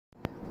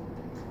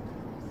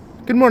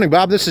Good morning,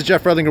 Bob. This is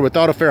Jeff Redlinger with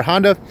AutoFair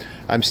Honda.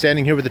 I'm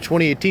standing here with the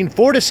 2018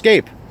 Ford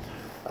Escape.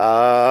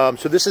 So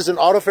this is an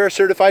AutoFair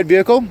certified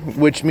vehicle,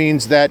 which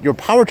means that your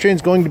powertrain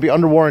is going to be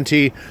under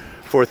warranty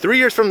for 3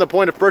 years from the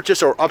point of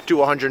purchase or up to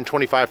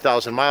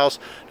 125,000 miles.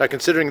 Now,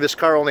 considering this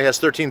car only has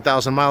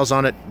 13,000 miles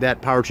on it,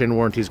 that powertrain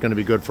warranty is going to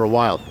be good for a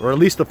while, or at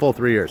least the full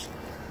 3 years,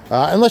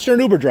 unless you're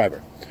an Uber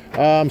driver.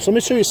 So let me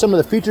show you some of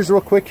the features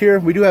real quick here.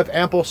 We do have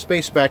ample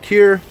space back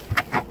here.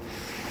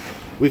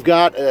 We've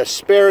got a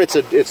spare,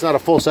 it's not a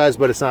full size,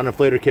 but it's not an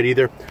inflator kit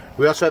either.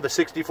 We also have a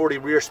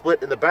 60-40 rear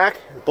split in the back.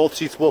 Both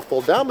seats will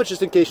fold down, but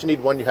just in case you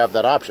need one, you have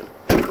that option.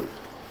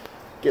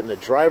 Getting the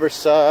driver's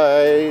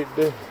side.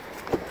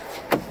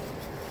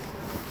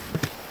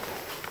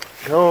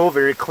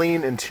 Very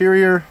clean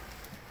interior.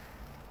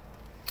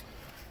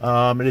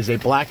 It is a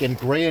black and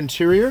gray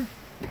interior.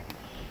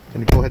 I'm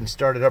going to go ahead and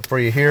start it up for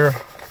you here.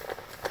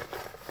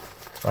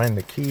 Find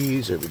the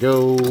keys, there we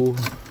go.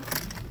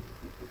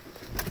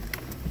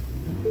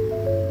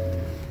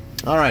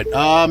 All right,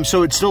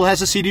 so it still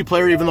has a CD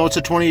player, even though it's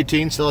a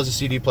 2018, still has a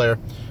CD player.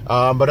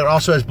 But it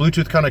also has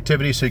Bluetooth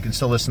connectivity, so you can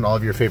still listen to all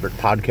of your favorite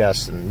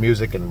podcasts and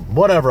music and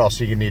whatever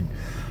else you need.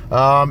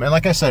 And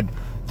like I said,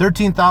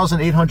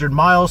 13,800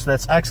 miles.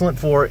 That's excellent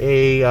for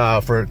a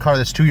car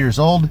that's 2 years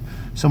old.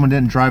 Someone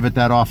didn't drive it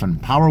that often.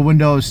 Power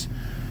windows,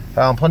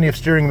 plenty of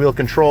steering wheel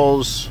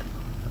controls.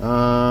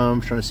 I'm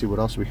trying to see what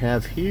else we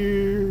have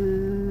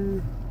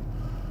here.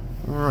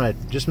 All right,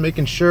 just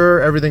making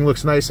sure everything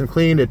looks nice and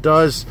clean. It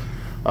does.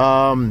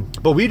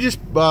 But we just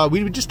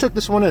took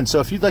this one in, so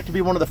if you'd like to be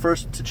one of the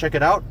first to check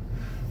it out,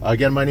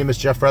 again, my name is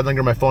Jeff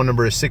Redlinger. My phone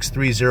number is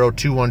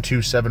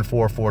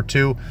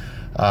 630-212-7442.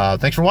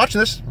 Thanks for watching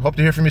this. Hope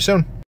to hear from you soon.